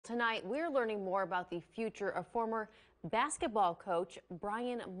tonight we're learning more about the future of former basketball coach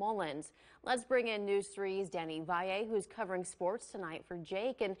Bryan Mullins. Let's bring in News 3's Danny Valle, who's covering sports tonight for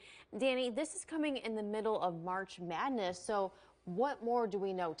Jake. And Danny, this is coming in the middle of March Madness, so what more do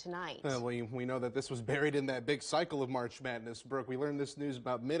we know tonight? We know that this was buried in that big cycle of March Madness, Brooke. We learned this news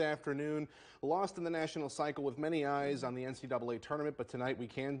about mid-afternoon, lost in the national cycle with many eyes on the NCAA tournament. But tonight we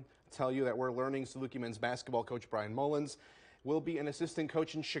can tell you that we're learning Saluki men's basketball coach Bryan Mullins will be an assistant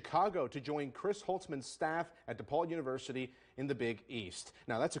coach in Chicago to join Chris Holtzman's staff at DePaul University in the Big East.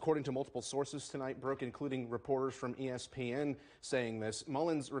 Now, that's according to multiple sources tonight, Brooke, including reporters from ESPN saying this.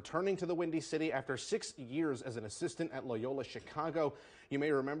 Mullins returning to the Windy City after 6 years as an assistant at Loyola Chicago. You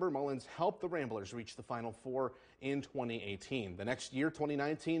may remember Mullins helped the Ramblers reach the Final Four in 2018. The next year,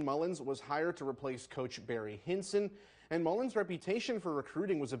 2019, Mullins was hired to replace coach Barry Hinson. And Mullins' reputation for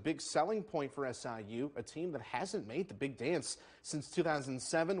recruiting was a big selling point for SIU, a team that hasn't made the big dance since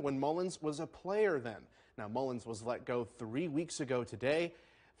 2007 when Mullins was a player then. Now, Mullins was let go 3 weeks ago today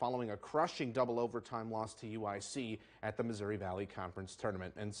following a crushing double overtime loss to UIC at the Missouri Valley Conference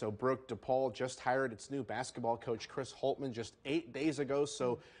Tournament. And so Brooke, DePaul just hired its new basketball coach, Chris Holtzman, just 8 days ago.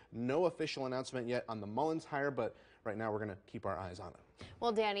 So no official announcement yet on the Mullins hire, but right now we're going to keep our eyes on it.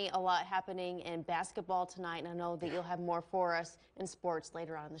 Well, Danny, a lot happening in basketball tonight, and I know that you'll have more for us in sports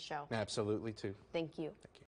later on in the show. Absolutely, too. Thank you. Thank you.